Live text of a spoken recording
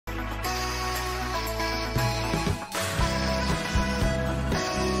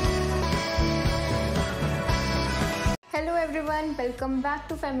Hello everyone, welcome back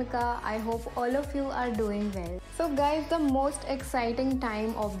to Femica. I hope all of you are doing well. So guys, the most exciting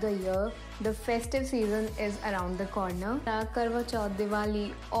time of the year, the festive season is around the corner. Karwachauth,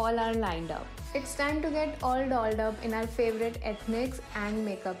 Diwali, all are lined up. It's time to get all dolled up in our favorite ethnics and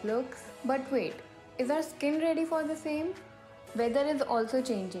makeup looks. But wait, is our skin ready for the same? Weather is also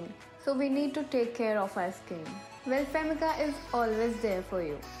changing, so we need to take care of our skin. Well, Femica is always there for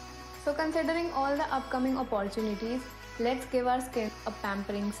you. So considering all the upcoming opportunities, let's give our skin a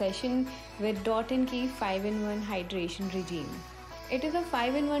pampering session with Dot & Key 5-in-1 Hydration Regime. It is a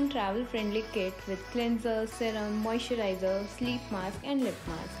 5-in-1 travel-friendly kit with cleanser, serum, moisturizer, sleep mask and lip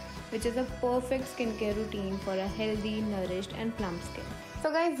mask, which is a perfect skincare routine for a healthy, nourished and plump skin.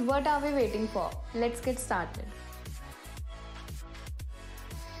 So guys, what are we waiting for? Let's get started.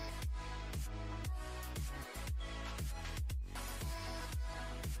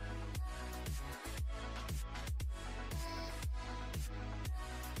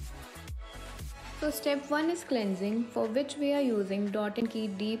 So step 1 is cleansing, for which we are using Dot & Key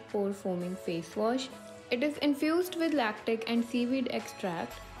Deep Pore Foaming Face Wash. It is infused with lactic and seaweed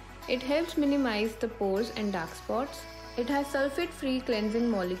extract. It helps minimize the pores and dark spots. It has sulfate-free cleansing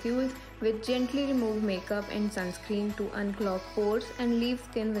molecules which gently remove makeup and sunscreen to unclog pores and leave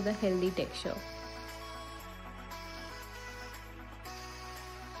skin with a healthy texture.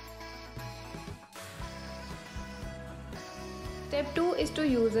 Step 2 is to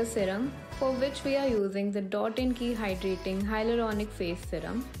use a serum, for which we are using the Dot & Key Hydrating Hyaluronic Face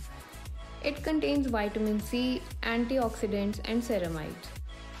Serum. It contains vitamin C, antioxidants and ceramides.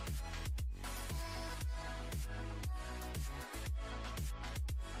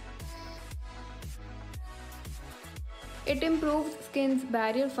 It improves skin's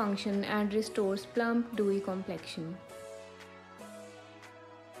barrier function and restores plump, dewy complexion.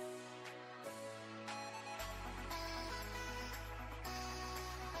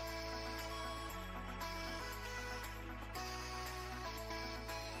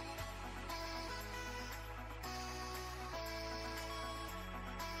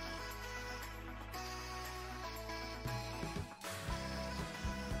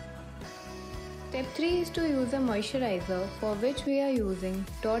 Step 3 is to use a moisturizer, for which we are using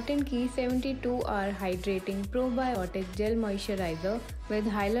Dot & Key 72-hour Hydrating Probiotic Gel Moisturizer with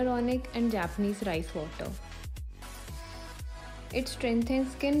hyaluronic and Japanese rice water. It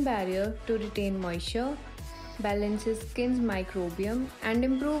strengthens skin barrier to retain moisture, balances skin's microbiome and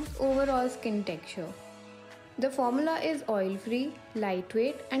improves overall skin texture. The formula is oil-free,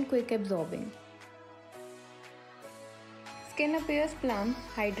 lightweight and quick absorbing. Skin appears plump,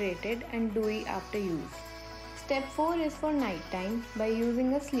 hydrated and dewy after use. Step 4 is for nighttime by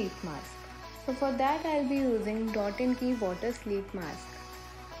using a sleep mask. So for that I'll be using Dot & Key Water Sleep Mask.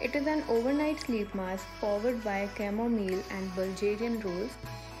 It is an overnight sleep mask powered by chamomile and Bulgarian rose.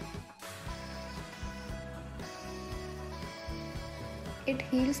 It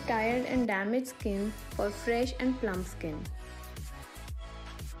heals tired and damaged skin for fresh and plump skin.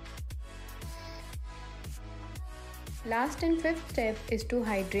 Last and fifth step is to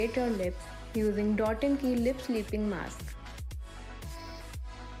hydrate your lips using Dot & Key Lip Sleeping Mask.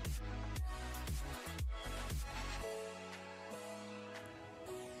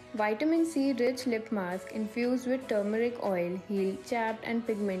 Vitamin C rich lip mask infused with turmeric oil heal chapped and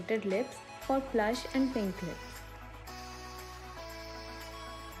pigmented lips for plush and pink lips.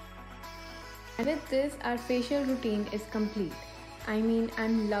 And with this, our facial routine is complete. I mean,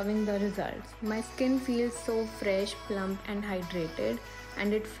 I'm loving the results. My skin feels so fresh, plump and hydrated,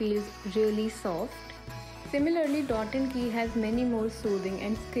 and it feels really soft. Similarly, Dot & Key has many more soothing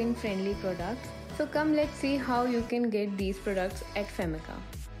and skin-friendly products. So come, let's see how you can get these products at Femica.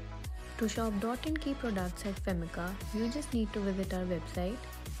 To shop Dot & Key products at Femica, you just need to visit our website.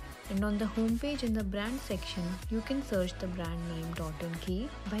 And on the homepage in the brand section, you can search the brand name Dot & Key.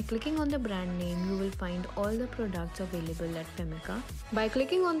 By clicking on the brand name, you will find all the products available at Femica. By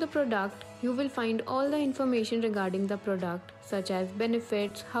clicking on the product, you will find all the information regarding the product, such as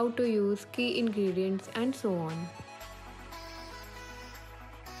benefits, how to use, key ingredients, and so on.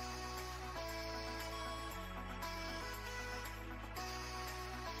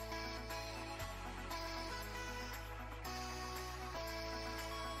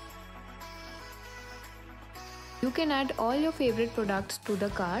 You can add all your favorite products to the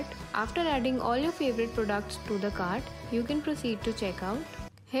cart. After adding all your favorite products to the cart, you can proceed to checkout.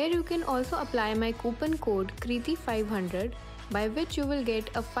 Here you can also apply my coupon code KRITI500, by which you will get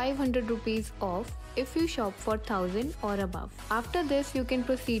a 500 rupees off if you shop for 1000 or above. After this, you can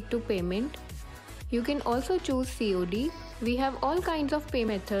proceed to payment. You can also choose COD. We have all kinds of pay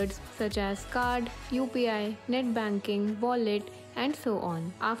methods such as card, UPI, net banking, wallet, and so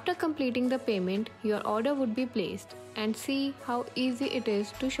on. After completing the payment, your order would be placed, and see how easy it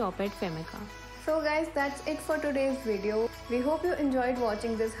is to shop at Femica. So guys, that's it for today's video. We hope you enjoyed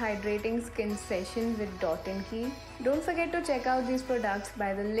watching this hydrating skin session with Dot & Key. Don't forget to check out these products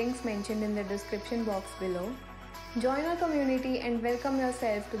by the links mentioned in the description box below. Join our community and welcome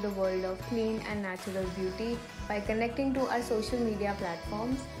yourself to the world of clean and natural beauty by connecting to our social media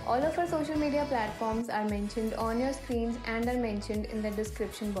platforms. All of our social media platforms are mentioned on your screens and are mentioned in the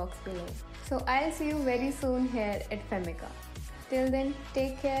description box below. So I'll see you very soon here at Femica. Till then,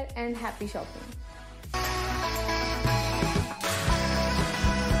 take care and happy shopping.